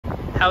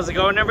How's it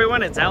going,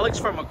 everyone? It's Alex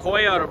from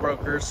Mccoy Auto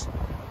Brokers,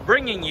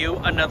 bringing you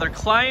another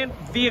client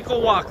vehicle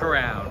walk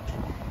around.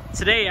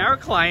 Today, our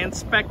client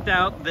spec'd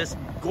out this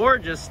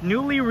gorgeous,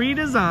 newly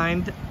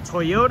redesigned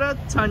Toyota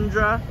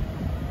Tundra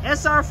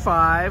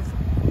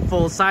SR5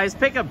 full-size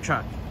pickup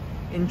truck.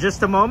 In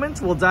just a moment,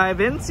 we'll dive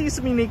in, see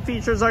some unique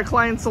features our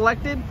client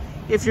selected.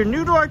 If you're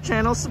new to our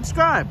channel,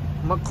 subscribe.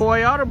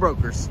 Mccoy Auto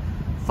Brokers.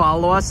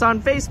 Follow us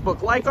on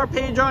Facebook, like our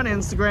page on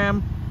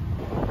Instagram.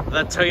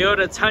 The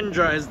Toyota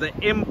Tundra is the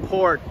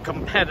import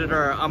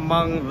competitor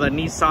among the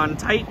Nissan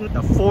Titan,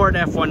 the Ford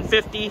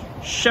F-150,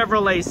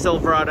 Chevrolet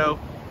Silverado,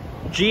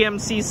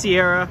 GMC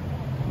Sierra,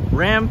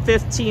 Ram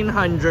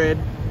 1500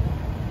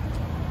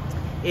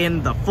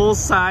 in the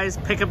full-size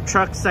pickup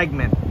truck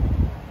segment.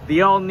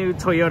 The all-new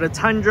Toyota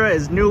Tundra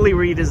is newly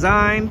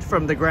redesigned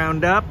from the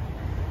ground up.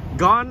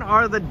 Gone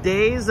are the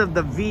days of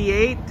the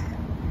V8,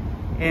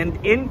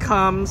 and in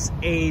comes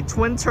a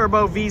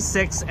twin-turbo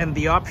V6 and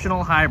the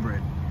optional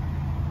hybrid.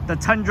 The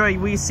Tundra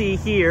we see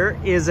here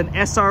is an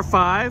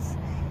SR5.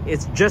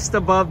 It's just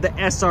above the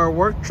SR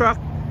work truck,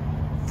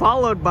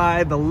 followed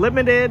by the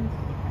Limited,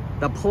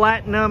 the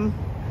Platinum,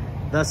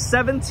 the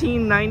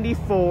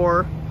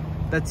 1794,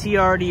 the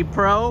TRD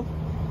Pro,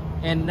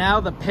 and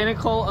now the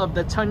pinnacle of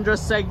the Tundra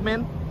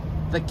segment,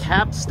 the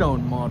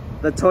Capstone model.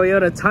 The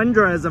Toyota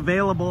Tundra is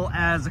available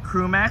as a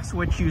Crew Max,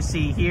 which you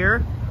see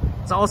here.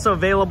 It's also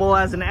available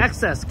as an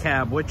excess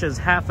cab, which is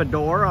half a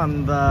door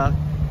on the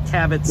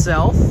cab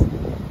itself.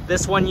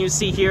 This one you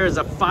see here is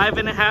a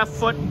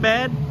 5.5-foot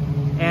bed,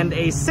 and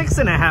a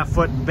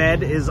 6.5-foot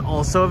bed is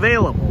also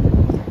available.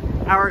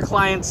 Our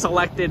client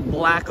selected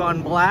black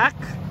on black.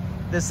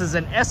 This is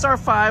an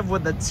SR5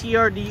 with a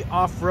TRD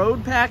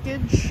off-road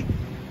package,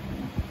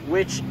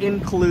 which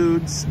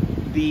includes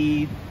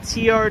the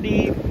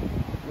TRD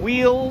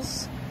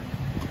wheels,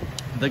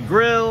 the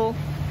grille,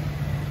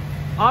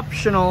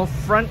 optional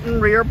front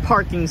and rear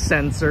parking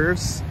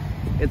sensors.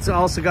 It's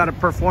also got a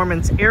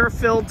performance air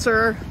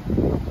filter,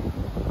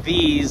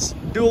 these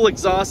dual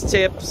exhaust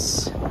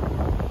tips,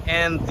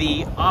 and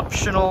the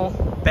optional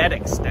bed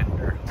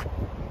extender.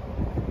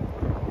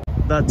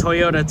 The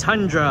Toyota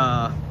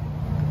Tundra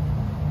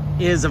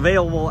is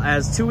available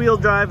as two-wheel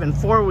drive and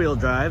four-wheel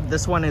drive.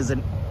 This one is a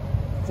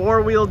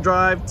four-wheel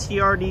drive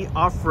TRD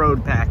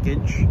off-road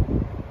package.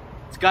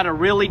 It's got a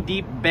really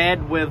deep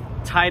bed with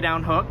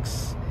tie-down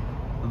hooks.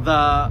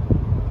 The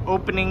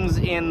openings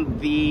in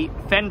the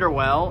fender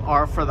well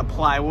are for the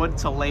plywood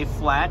to lay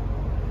flat.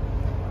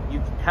 You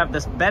have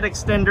this bed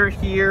extender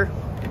here.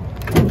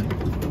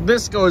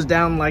 This goes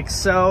down like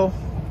so.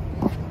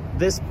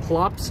 This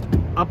plops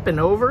up and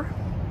over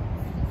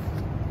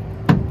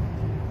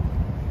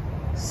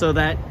so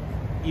that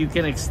you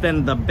can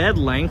extend the bed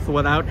length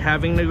without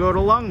having to go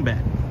to long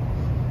bed.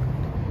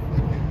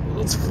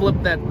 Let's flip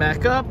that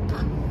back up.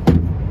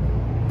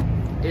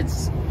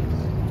 It's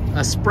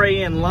a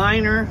spray-in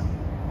liner,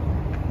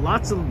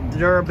 lots of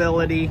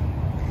durability.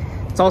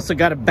 It's also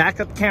got a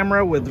backup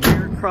camera with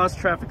rear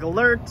cross-traffic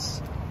alerts,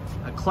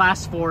 a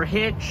Class 4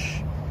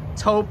 hitch,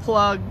 tow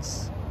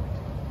plugs,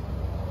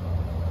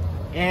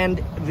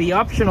 and the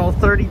optional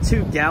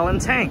 32-gallon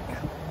tank.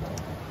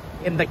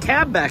 In the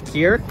cab back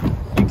here,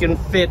 you can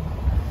fit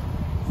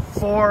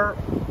 4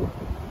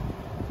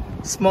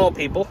 small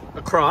people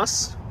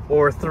across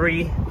or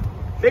 3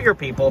 bigger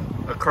people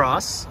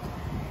across.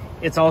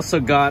 It's also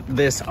got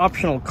this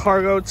optional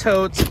cargo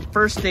totes,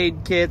 first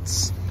aid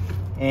kits,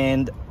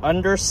 and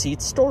under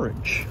seat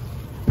storage.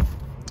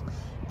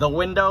 The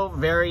window,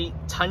 very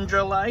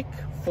Tundra-like,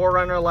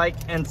 4Runner-like,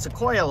 and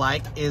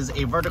Sequoia-like, is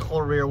a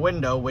vertical rear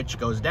window which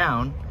goes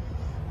down,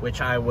 which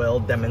I will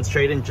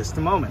demonstrate in just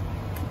a moment.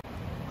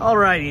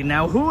 Alrighty,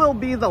 now who will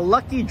be the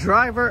lucky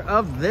driver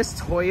of this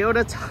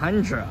Toyota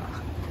Tundra?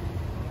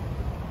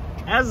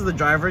 As the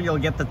driver, you'll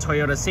get the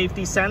Toyota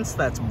Safety Sense,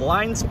 that's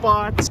blind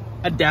spots,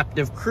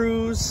 adaptive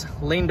cruise,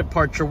 lane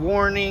departure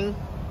warning.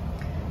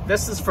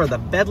 This is for the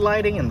bed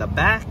lighting in the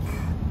back,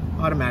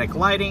 automatic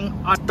lighting,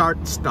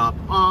 start, stop,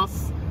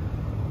 off,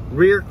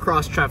 rear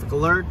cross-traffic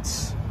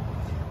alerts,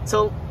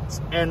 tilt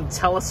and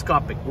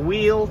telescopic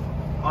wheel,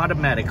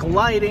 automatic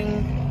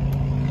lighting,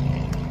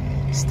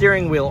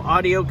 steering wheel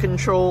audio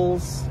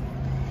controls,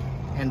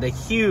 and a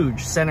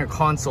huge center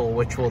console,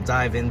 which we'll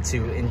dive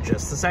into in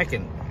just a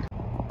second.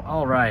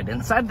 All right,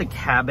 inside the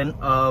cabin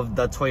of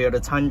the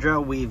Toyota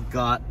Tundra, we've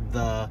got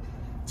the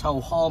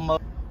tow haul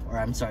mode, or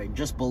I'm sorry,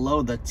 just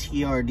below the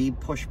TRD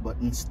push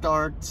button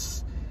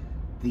starts,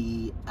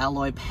 the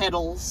alloy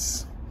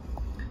pedals,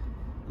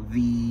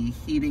 the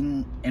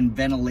heating and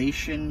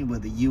ventilation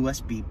with the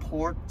USB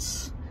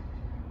ports,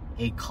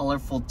 a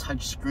colorful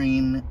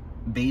touchscreen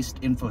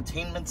based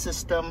infotainment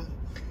system,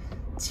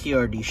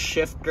 TRD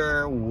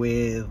shifter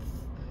with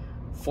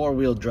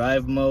 4-wheel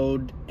drive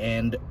mode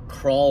and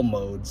crawl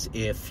modes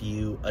if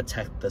you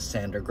attack the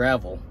sand or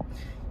gravel.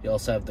 You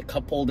also have the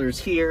cup holders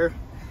here,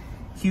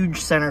 huge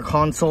center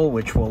console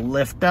which will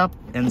lift up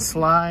and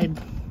slide,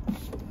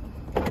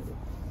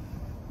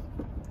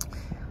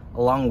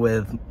 along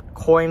with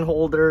coin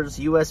holders,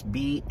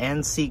 USB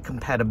and C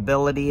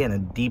compatibility, and a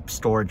deep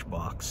storage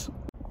box.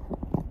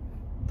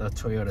 The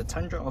Toyota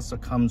Tundra also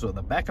comes with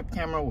a backup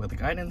camera with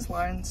guidance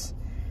lines,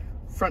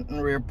 front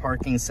and rear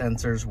parking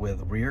sensors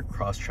with rear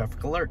cross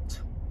traffic alert.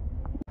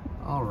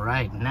 All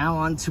right, now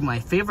on to my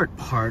favorite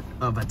part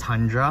of a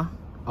Tundra,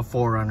 a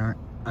 4Runner,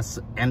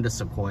 and a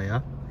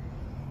Sequoia,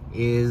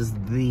 is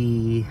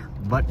the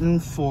button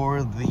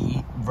for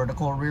the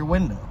vertical rear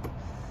window.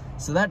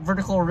 So that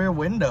vertical rear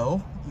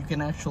window, you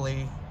can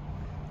actually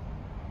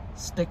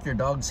stick your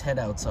dog's head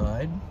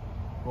outside,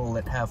 roll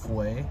it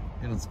halfway.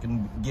 It's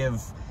going to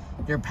give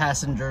your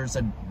passengers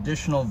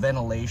additional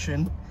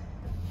ventilation.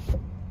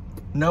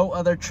 No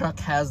other truck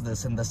has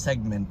this in the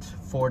segment.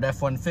 Ford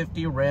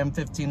F-150, Ram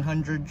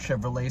 1500,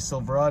 Chevrolet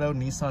Silverado,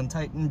 Nissan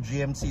Titan,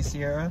 GMC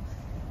Sierra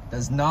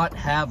does not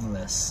have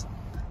this.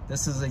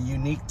 This is a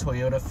unique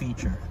Toyota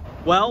feature.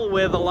 Well,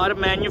 with a lot of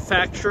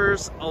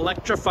manufacturers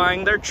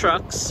electrifying their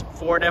trucks,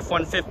 Ford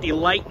F-150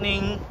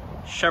 Lightning,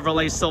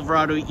 Chevrolet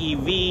Silverado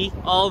EV,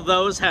 all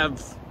those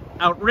have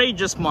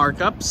outrageous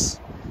markups.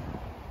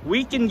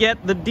 We can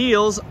get the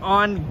deals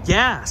on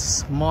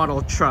gas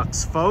model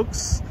trucks,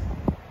 folks.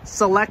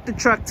 Select a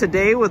truck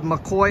today with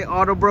Mccoy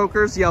Auto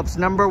Brokers, Yelp's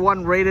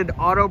 #1 rated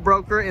auto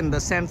broker in the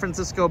San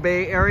Francisco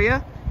Bay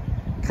Area.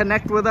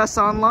 Connect with us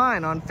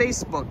online on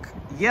Facebook,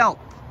 Yelp,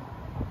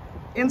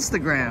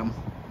 Instagram.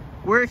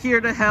 We're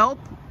here to help.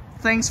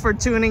 Thanks for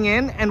tuning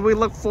in, and we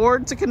look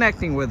forward to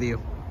connecting with you.